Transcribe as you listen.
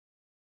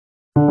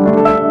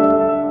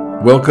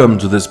Welcome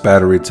to this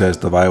battery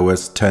test of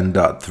iOS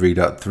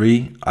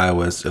 10.3.3,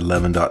 iOS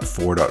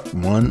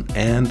 11.4.1,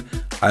 and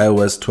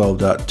iOS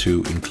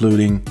 12.2,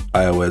 including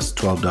iOS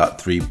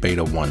 12.3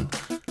 Beta 1,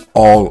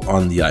 all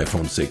on the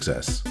iPhone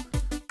 6s.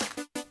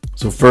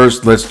 So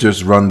first, let's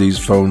just run these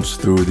phones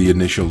through the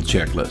initial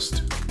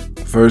checklist.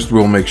 First,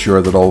 we'll make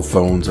sure that all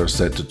phones are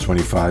set to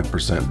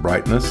 25%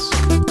 brightness.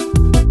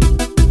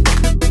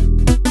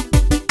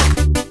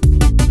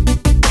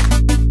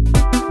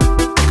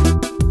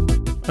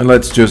 And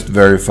let's just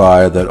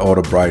verify that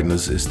auto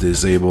brightness is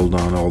disabled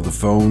on all the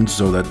phones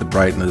so that the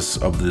brightness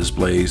of the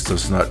displays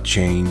does not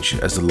change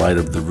as the light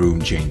of the room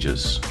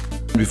changes.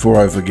 Before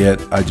I forget,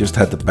 I just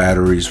had the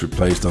batteries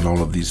replaced on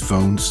all of these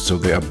phones, so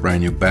they are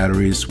brand new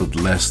batteries with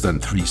less than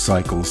 3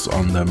 cycles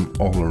on them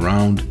all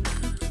around.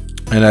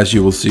 And as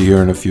you will see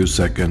here in a few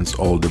seconds,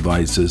 all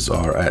devices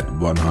are at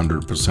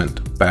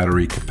 100%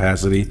 battery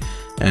capacity.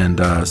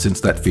 And since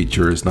that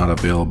feature is not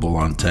available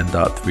on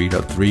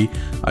 10.3.3,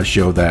 I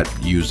show that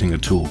using a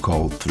tool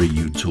called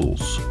 3U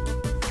Tools.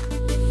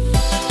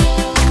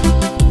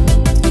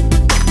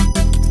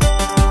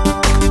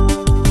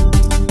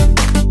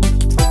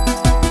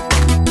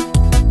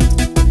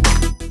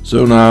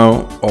 So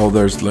now all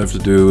there's left to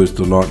do is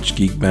to launch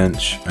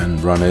Geekbench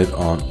and run it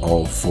on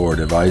all 4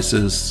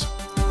 devices.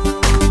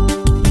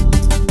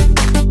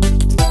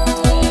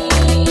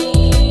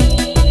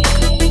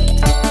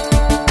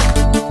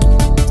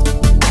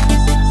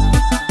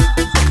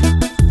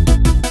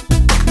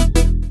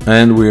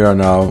 And we are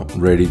now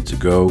ready to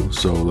go,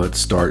 so let's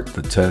start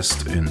the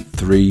test in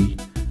 3,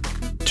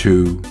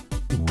 2,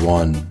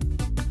 1,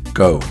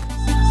 go.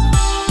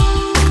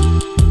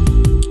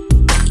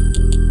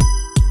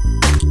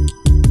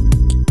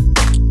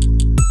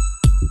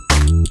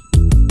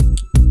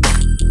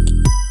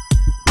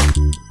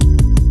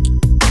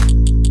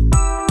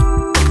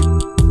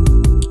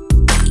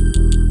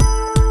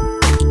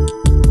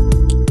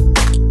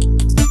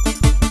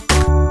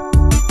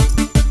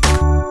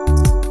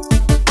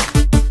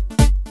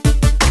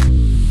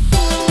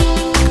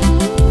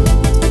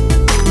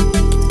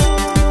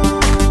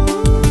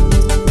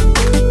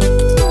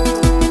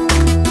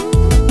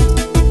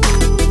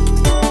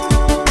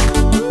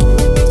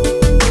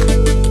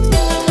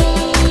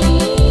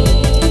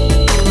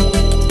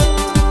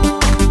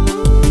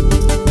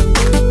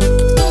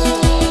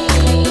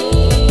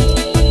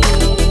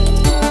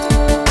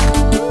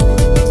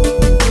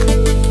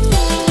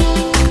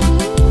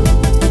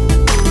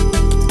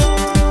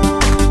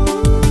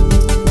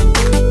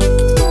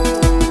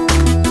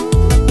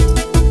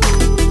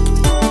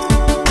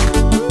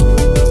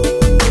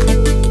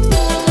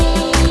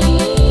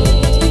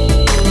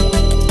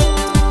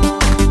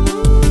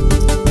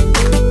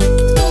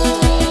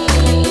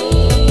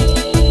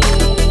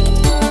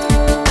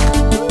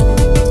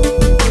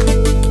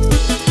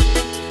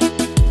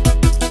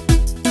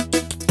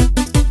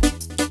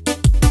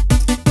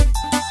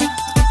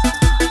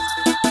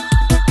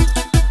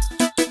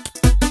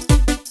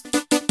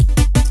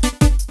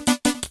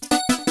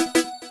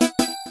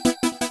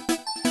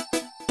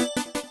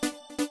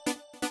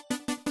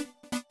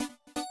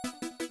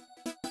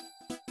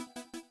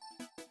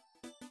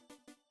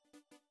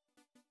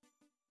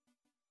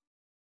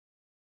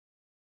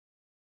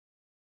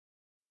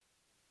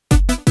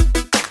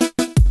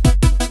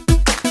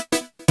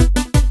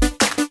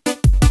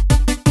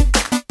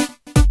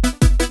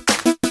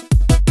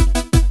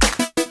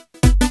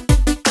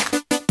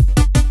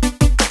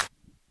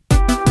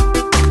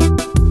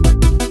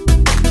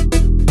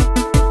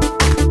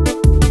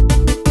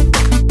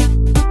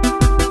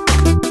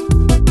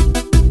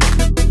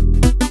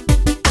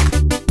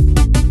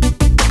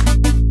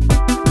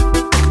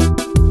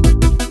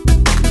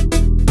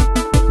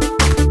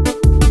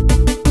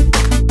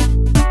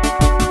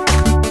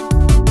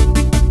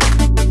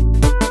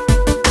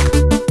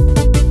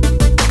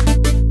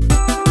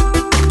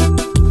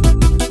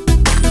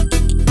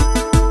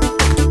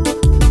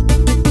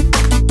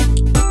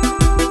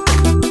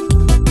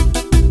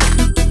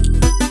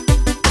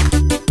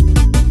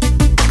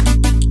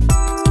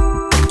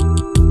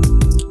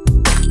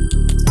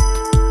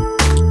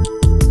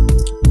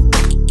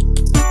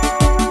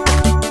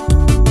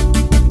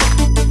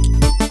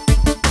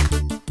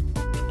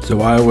 So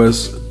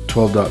iOS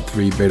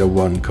 12.3 Beta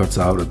 1 cuts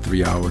out at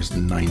 3 hours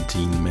and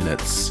 19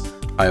 minutes,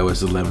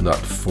 iOS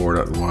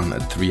 11.4.1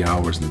 at 3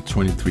 hours and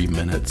 23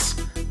 minutes,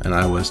 and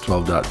iOS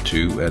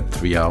 12.2 at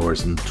 3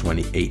 hours and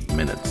 28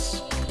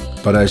 minutes.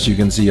 But as you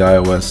can see,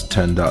 iOS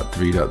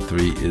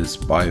 10.3.3 is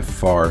by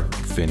far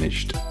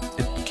finished.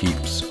 It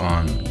keeps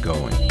on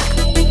going.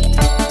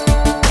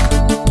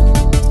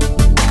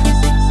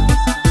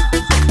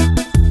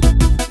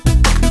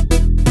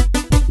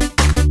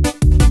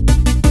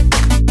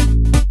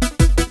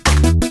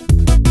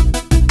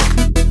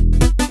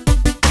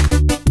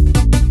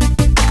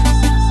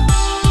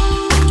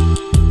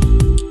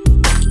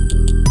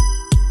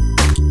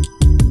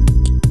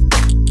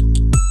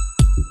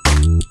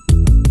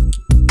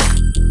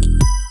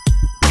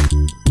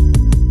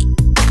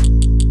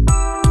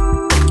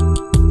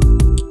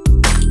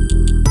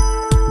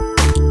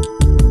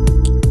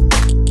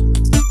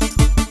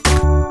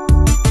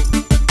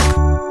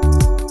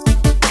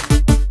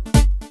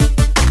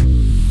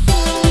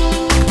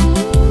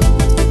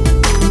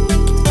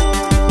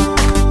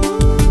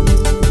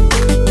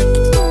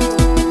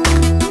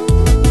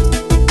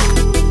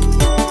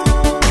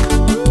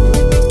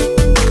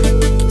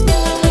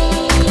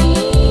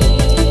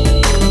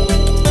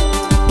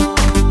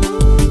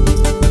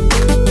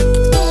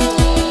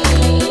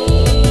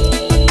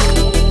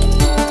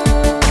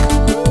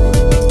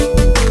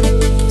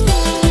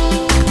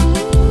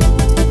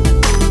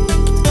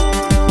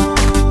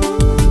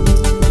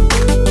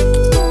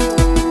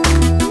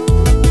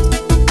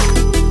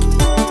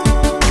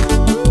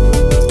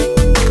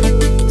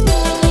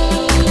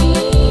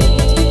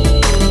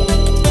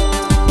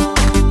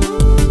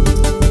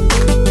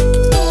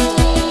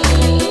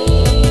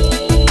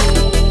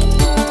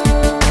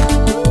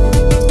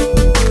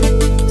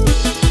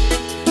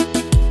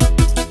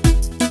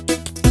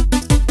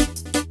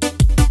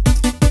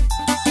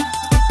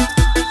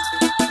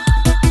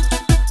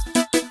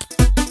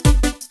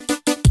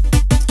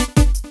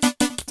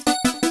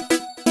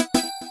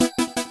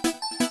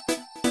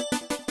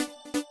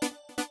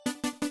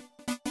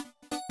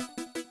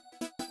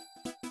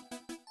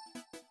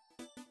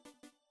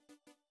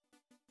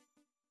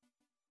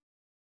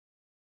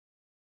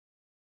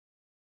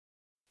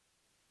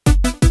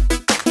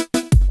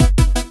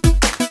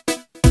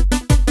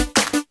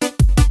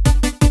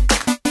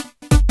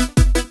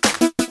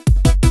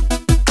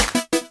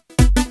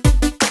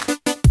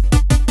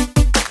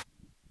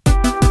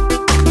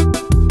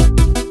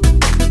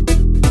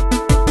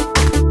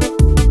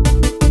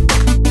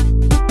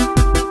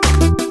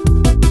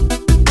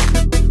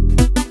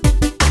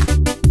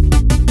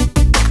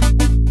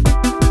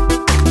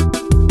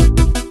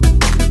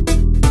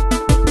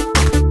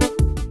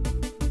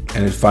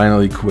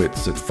 finally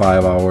quits at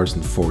 5 hours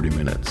and 40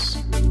 minutes.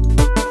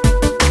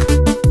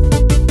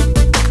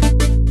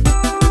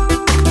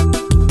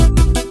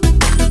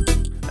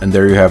 And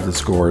there you have the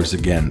scores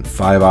again,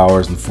 5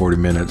 hours and 40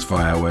 minutes for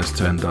iOS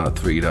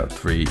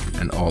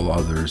 10.3.3 and all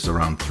others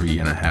around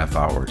 3.5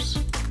 hours.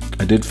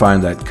 I did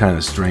find that kind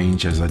of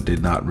strange, as I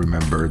did not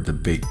remember the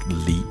big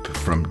leap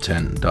from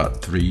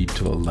 10.3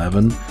 to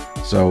 11.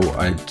 So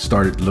I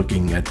started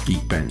looking at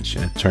Geekbench,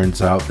 and it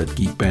turns out that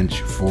Geekbench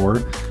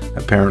 4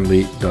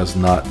 apparently does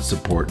not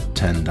support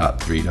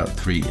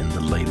 10.3.3 in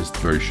the latest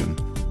version,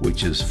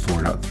 which is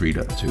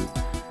 4.3.2.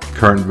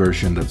 Current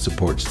version that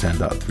supports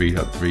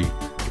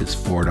 10.3.3 is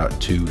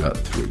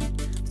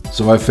 4.2.3.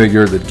 So I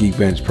figured that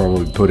Geekbench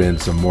probably put in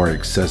some more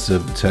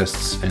excessive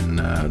tests in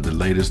the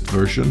latest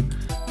version.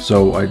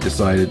 So I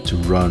decided to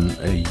run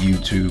a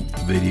YouTube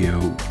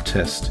video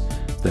test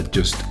that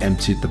just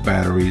emptied the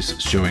batteries,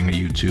 showing a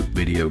YouTube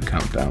video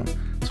countdown.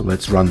 So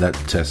let's run that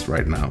test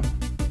right now.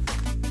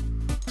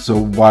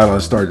 So while I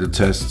start the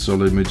test, so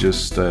let me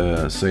just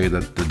say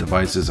that the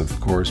device has of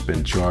course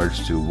been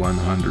charged to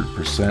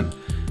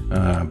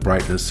 100%.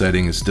 Brightness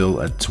setting is still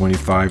at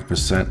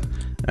 25%.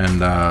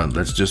 And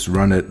let's just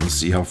run it and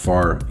see how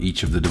far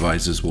each of the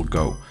devices will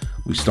go.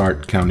 We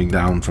start counting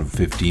down from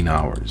 15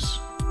 hours.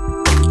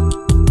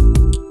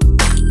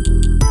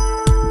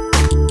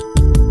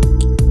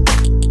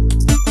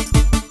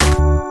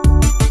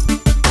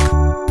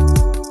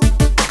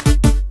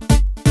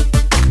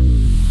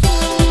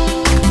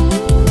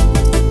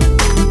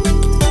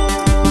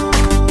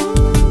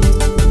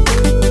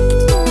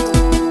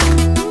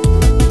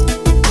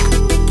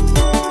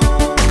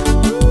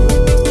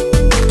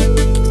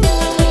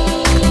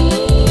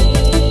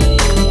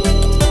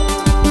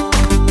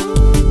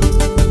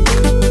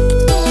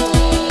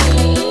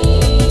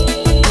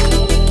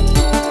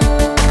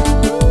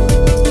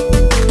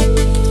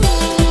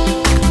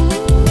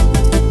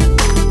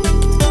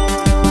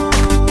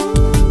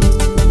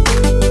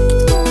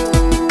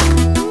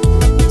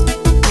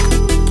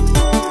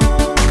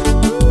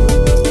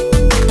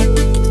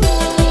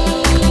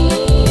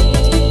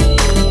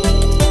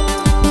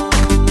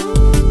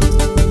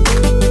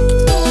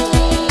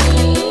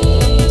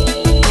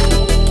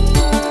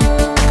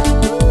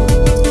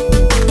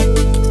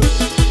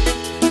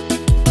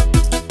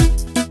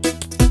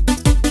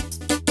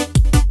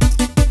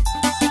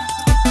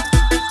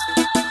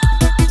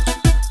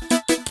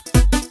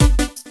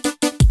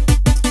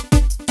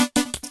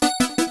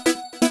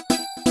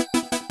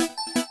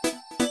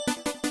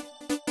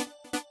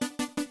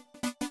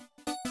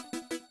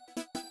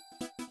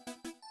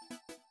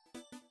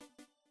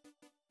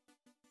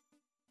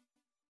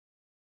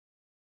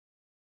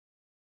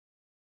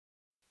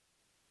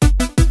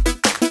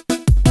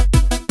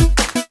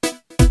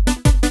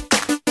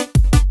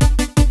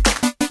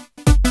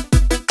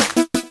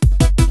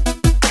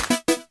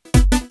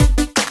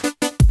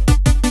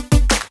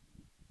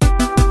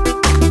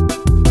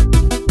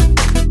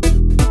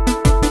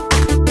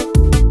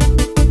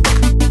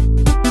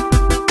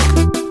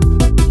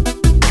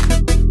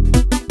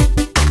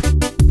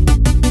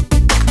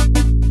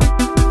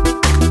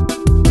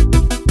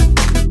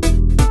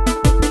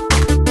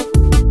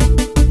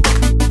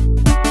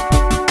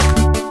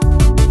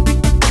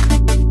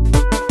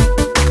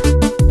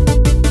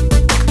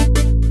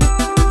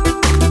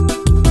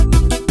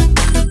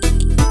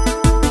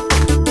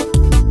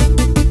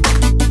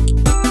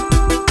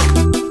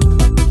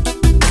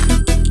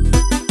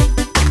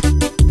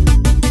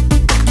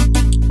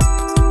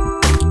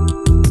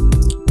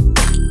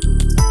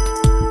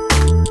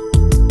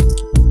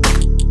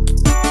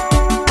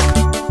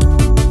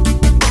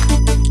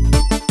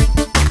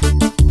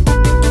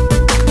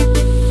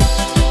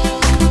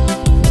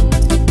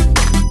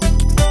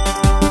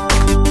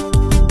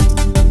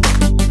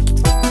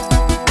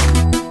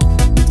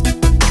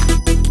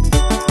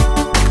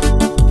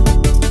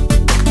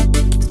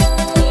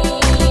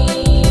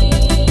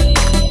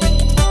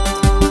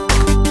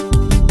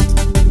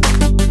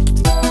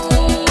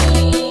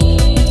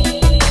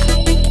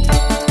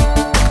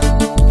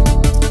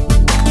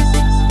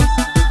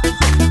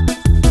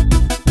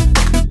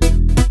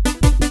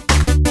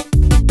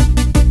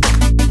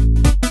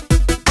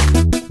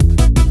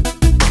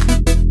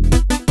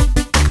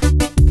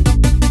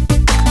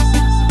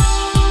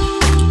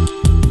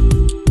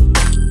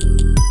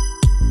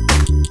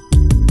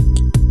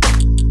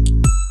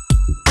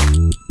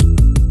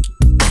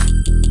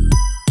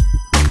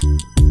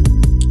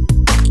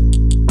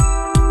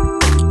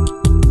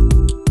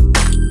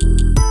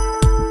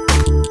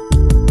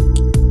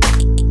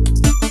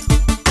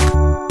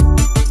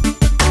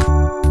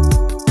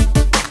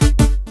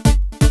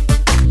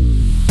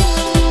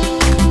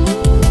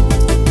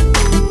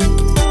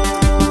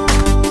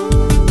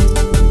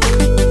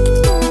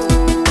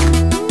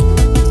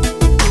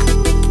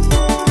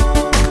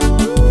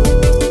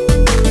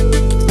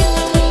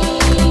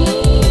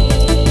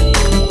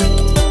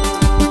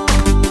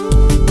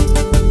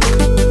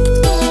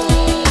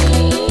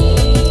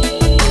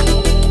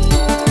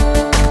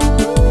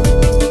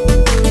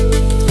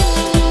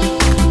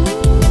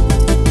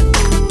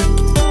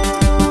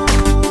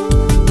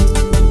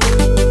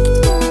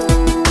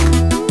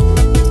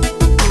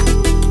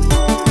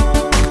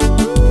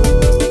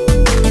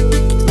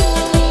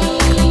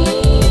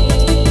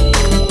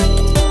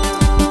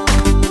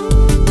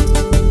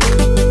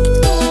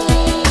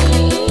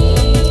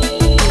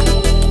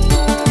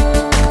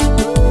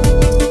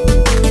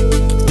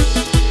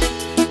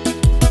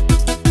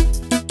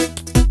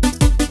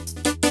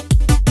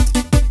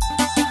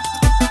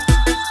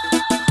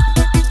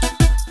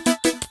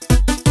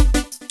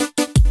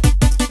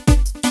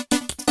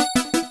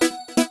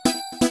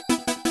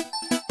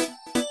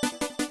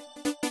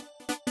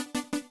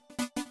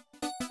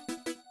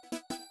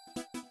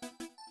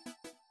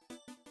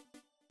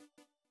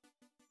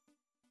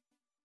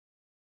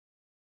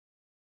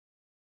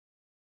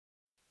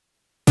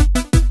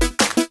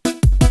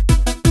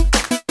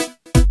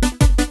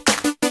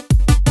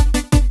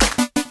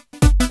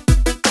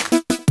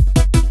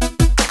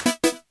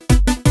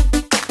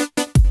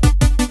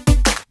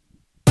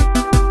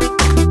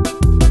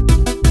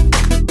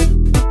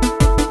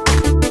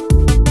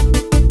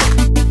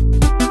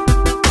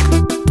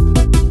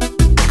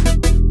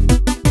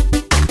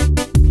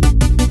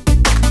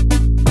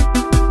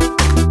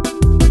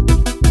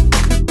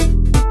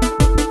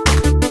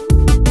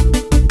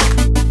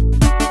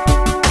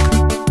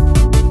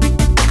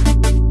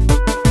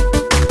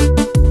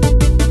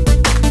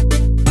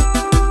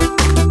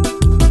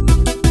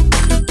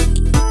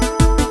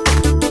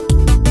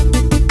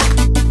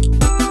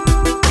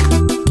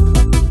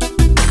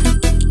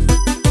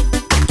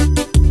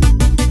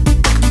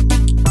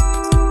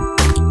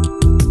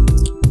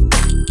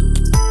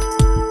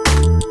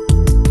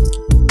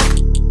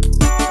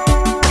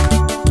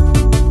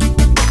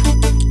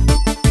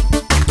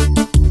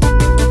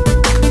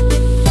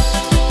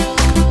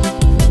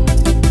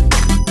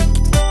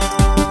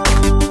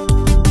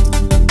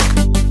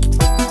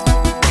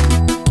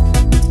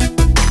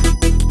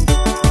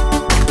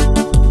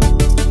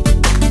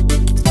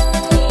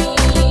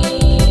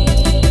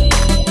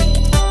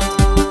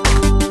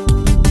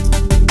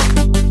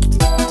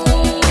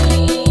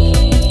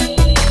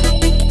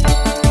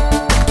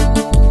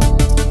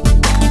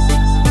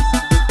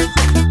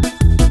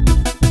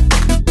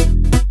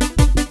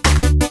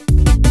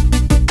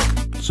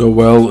 So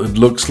well, it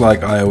looks like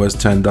iOS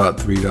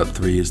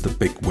 10.3.3 is the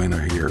big winner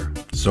here.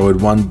 So it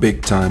won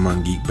big time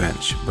on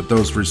Geekbench, but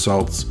those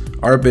results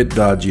are a bit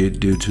dodgy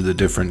due to the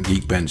different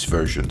Geekbench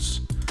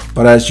versions.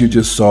 But as you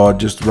just saw,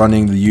 just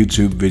running the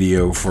YouTube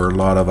video for a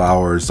lot of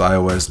hours,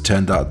 iOS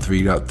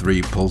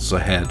 10.3.3 pulls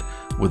ahead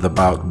with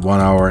about 1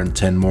 hour and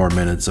 10 more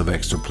minutes of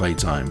extra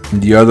playtime.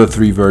 And the other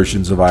three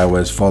versions of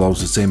iOS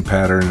follows the same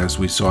pattern as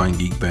we saw in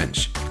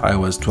Geekbench.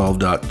 iOS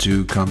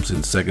 12.2 comes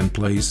in second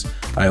place,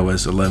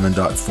 iOS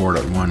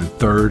 11.4.1 in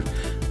third,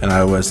 and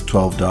iOS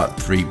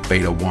 12.3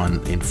 Beta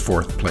 1 in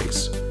fourth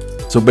place.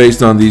 So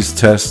based on these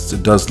tests,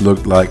 it does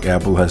look like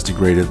Apple has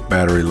degraded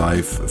battery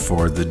life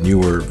for the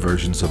newer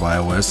versions of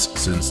iOS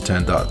since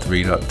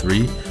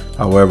 10.3.3.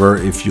 However,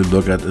 if you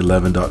look at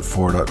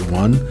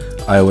 11.4.1,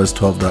 iOS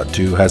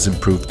 12.2 has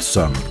improved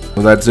some.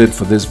 So that's it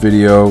for this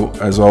video.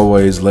 As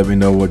always, let me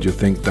know what you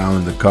think down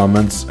in the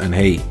comments. And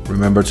hey,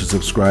 remember to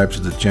subscribe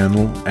to the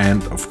channel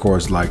and of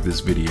course like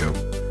this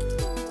video.